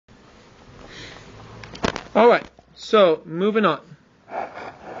All right, so moving on.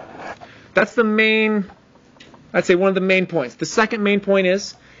 That's the main, I'd say one of the main points. The second main point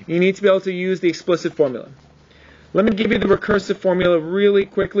is you need to be able to use the explicit formula. Let me give you the recursive formula really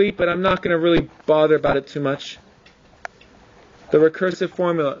quickly, but I'm not going to really bother about it too much. The recursive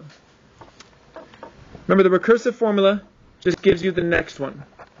formula. Remember, the recursive formula just gives you the next one.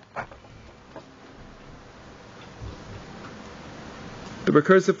 The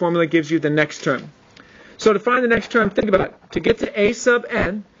recursive formula gives you the next term. So to find the next term, think about it. To get to a sub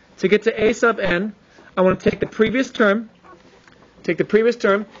n, I want to take the previous term,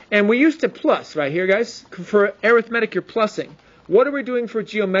 and we used to plus, right here, guys. For arithmetic, you're plussing. What are we doing for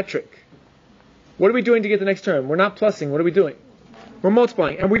geometric? What are we doing to get the next term? We're not plussing. What are we doing? We're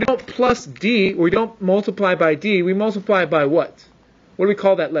multiplying. And we don't plus d, or we don't multiply by d, we multiply by what? What do we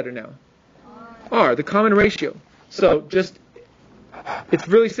call that letter now? R, the common ratio. So just, it's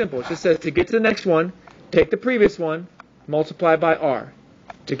really simple. It just says to get to the next one, take the previous one, multiply by r.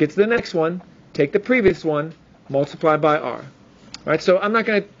 To get to the next one, take the previous one, multiply by r. All right, so I'm not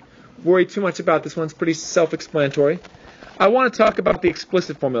going to worry too much about this one. It's pretty self-explanatory. I want to talk about the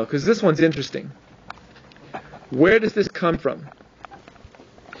explicit formula because this one's interesting. Where does this come from?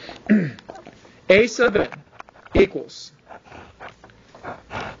 A sub n equals.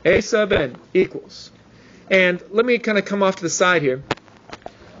 A sub n equals. And let me kind of come off to the side here.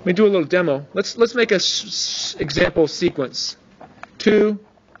 Let me do a little demo. Let's make a example sequence. 2,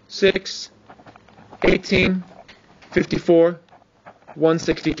 6, 18, 54,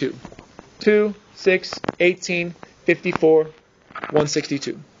 162. 2, 6, 18, 54,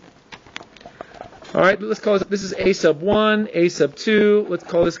 162. All right, let's call this is A sub 1, A sub 2. Let's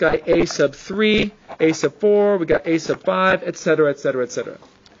call this guy A sub 3, A sub 4. We got A sub 5, etc., etc., etc.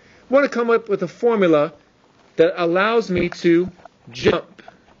 I want to come up with a formula that allows me to jump.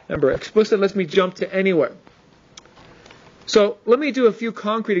 Remember, explicit lets me jump to anywhere. So let me do a few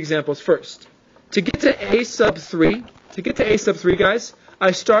concrete examples first. To get to A sub 3, guys,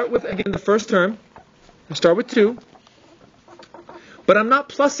 I start with, again, the first term. I start with 2. But I'm not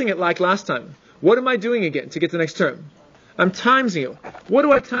plussing it like last time. What am I doing again to get the next term? I'm timesing it. What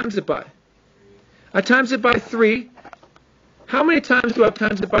do I times it by? I times it by 3. How many times do I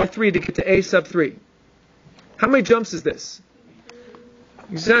times it by 3 to get to A sub 3? How many jumps is this?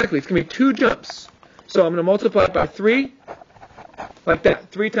 Exactly, it's going to be 2 jumps. So I'm going to multiply it by 3, like that,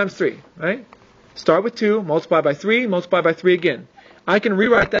 3 times 3, right? Start with 2, multiply by 3 again. I can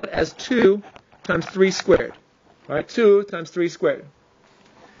rewrite that as 2 times 3 squared. All right, 2 times 3 squared.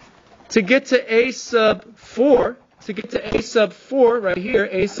 To get to A sub 4, right here,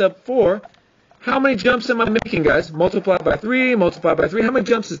 A sub 4, how many jumps am I making, guys? Multiply by 3. How many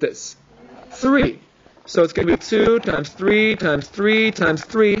jumps is this? 3. So it's going to be 2 times 3 times 3 times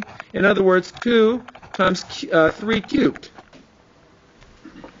 3. In other words, 2 times 3 cubed.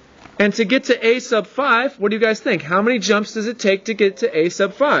 And to get to A sub 5, what do you guys think? How many jumps does it take to get to A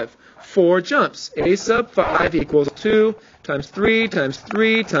sub 5? 4 jumps. A sub 5 equals 2 times 3 times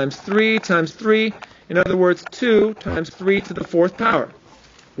 3 times 3 times 3. In other words, 2 times 3 to the 4th power.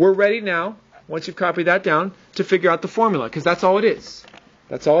 We're ready now, once you've copied that down, to figure out the formula, because that's all it is.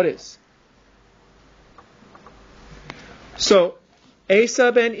 That's all it is. So, A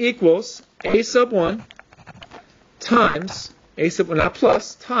sub n equals A sub 1 times, A sub, well, not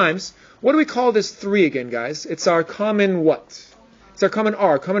plus, times, what do we call this 3 again, guys? It's our common what? It's our common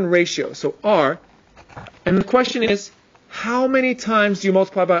R, common ratio. So R, and the question is, how many times do you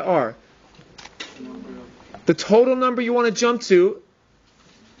multiply by R? The total number you want to jump to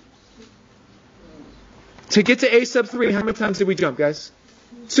get to A sub 3, how many times did we jump, guys?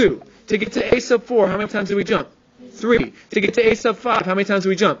 2. To get to A sub 4, how many times did we jump? 3. To get to A sub 5, how many times did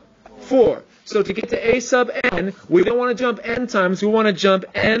we jump? 4. So to get to A sub n, we don't want to jump n times, we want to jump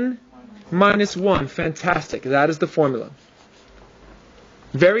n minus 1. Fantastic. That is the formula.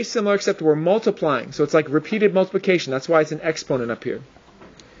 Very similar, except we're multiplying. So it's like repeated multiplication. That's why it's an exponent up here.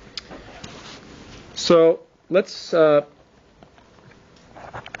 So let's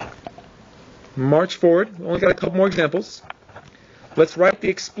march forward. We only got a couple more examples. Let's write the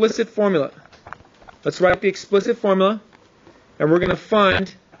explicit formula. And we're going to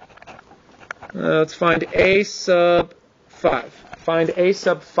find, let's find A sub 5. Find A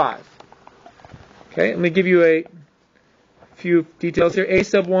sub 5. Okay, let me give you a few details here. A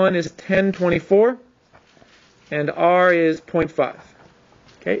sub 1 is 1024, and R is 0.5.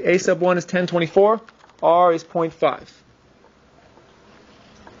 Okay, A sub 1 is 1024, R is 0.5.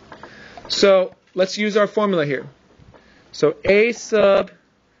 So let's use our formula here. So A sub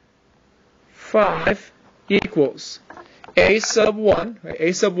 5 equals, A sub 1, right?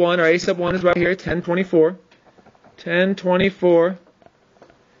 A sub 1, or A sub 1 is right here, 1024. 1024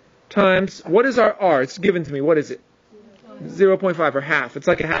 times, what is our R? It's given to me. What is it? 0.5, or half. It's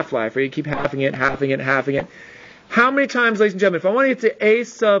like a half-life, where you keep halving it, halving it, halving it. How many times, ladies and gentlemen, if I want to get to A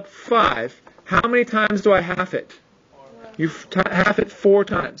sub 5, how many times do I half it? You half it 4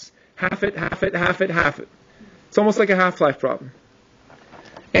 times. Half it, half it, half it, half it. It's almost like a half-life problem.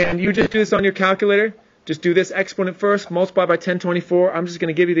 And you just do this on your calculator. Just do this exponent first, multiply by 1024. I'm just going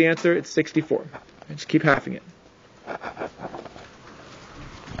to give you the answer. It's 64. And just keep halving it.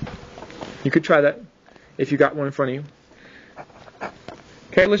 You could try that if you got one in front of you.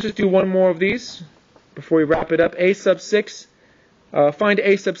 Okay, let's just do one more of these before we wrap it up. A sub 6. Find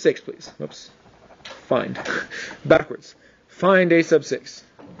A sub 6, please. Whoops. Find. Backwards. Find A sub 6.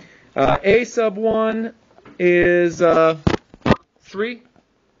 A sub 1 is 3.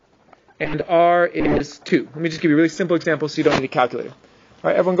 And R is 2. Let me just give you a really simple example so you don't need a calculator. All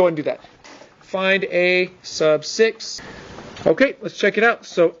right, everyone go ahead and do that. Find A sub 6. Okay, let's check it out.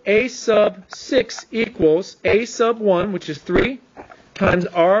 So A sub 6 equals A sub 1, which is 3, times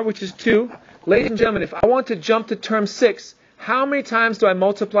R, which is 2. Ladies and gentlemen, if I want to jump to term 6, how many times do I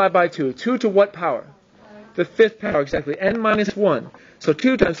multiply by 2? 2 to what power? The 5th power, exactly. N minus 1. So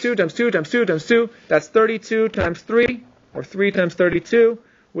 2 times 2 times 2 times 2 times 2, that's 32 times 3, or 3 times 32,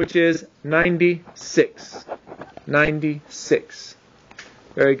 which is 96. 96.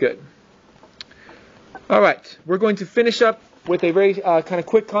 Very good. All right, we're going to finish up with a very kind of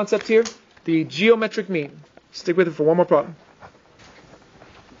quick concept here, the geometric mean. Stick with it for one more problem.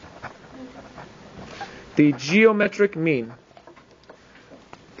 The geometric mean.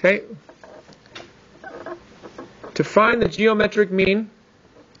 Okay. To find the geometric mean,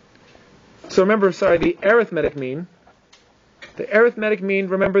 so remember, the arithmetic mean. The arithmetic mean,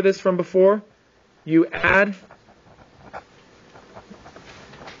 remember this from before? You add,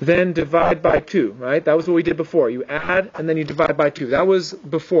 then divide by 2, right? That was what we did before. You add, and then you divide by 2. That was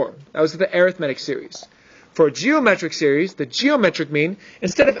before. That was the arithmetic series. For a geometric series, the geometric mean,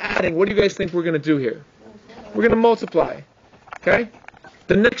 instead of adding, what do you guys think we're going to do here? We're going to multiply. Okay?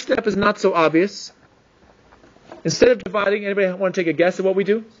 The next step is not so obvious. Instead of dividing, anybody want to take a guess at what we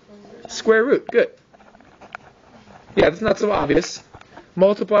do? Square root. Good. Yeah, that's not so obvious.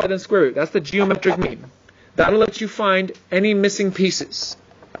 Multiply, then square root. That's the geometric mean. That'll let you find any missing pieces.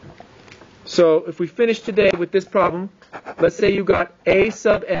 So if we finish today with this problem, let's say you got A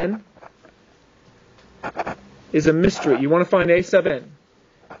sub n is a mystery. You want to find A sub n.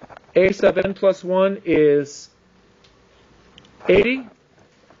 A sub n plus 1 is 80.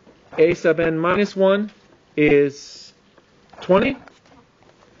 A sub n minus 1 is 20.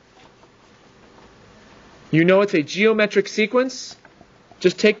 You know it's a geometric sequence.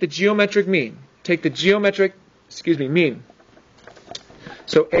 Just take the geometric mean. Take the geometric, mean.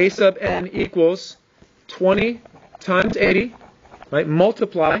 So A sub n equals 20 times 80, right?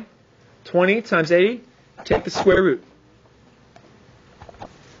 Multiply 20 times 80, take the square root.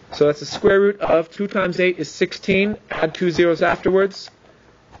 So that's the square root of 2 times 8 is 16. Add 2 zeros afterwards.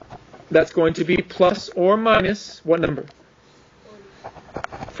 That's going to be plus or minus what number?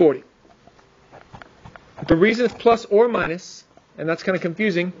 40. The reason it's plus or minus, and that's kind of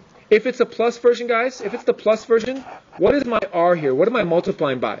confusing, if it's a plus version, guys, if it's the plus version, what is my R here? What am I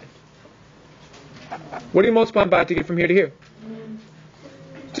multiplying by? What are you multiplying by to get from here to here?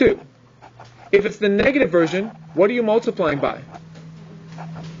 2. If it's the negative version, what are you multiplying by?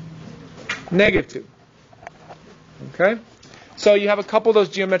 Negative 2. Okay? So you have a couple of those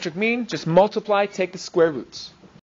geometric mean. Just multiply, take the square roots.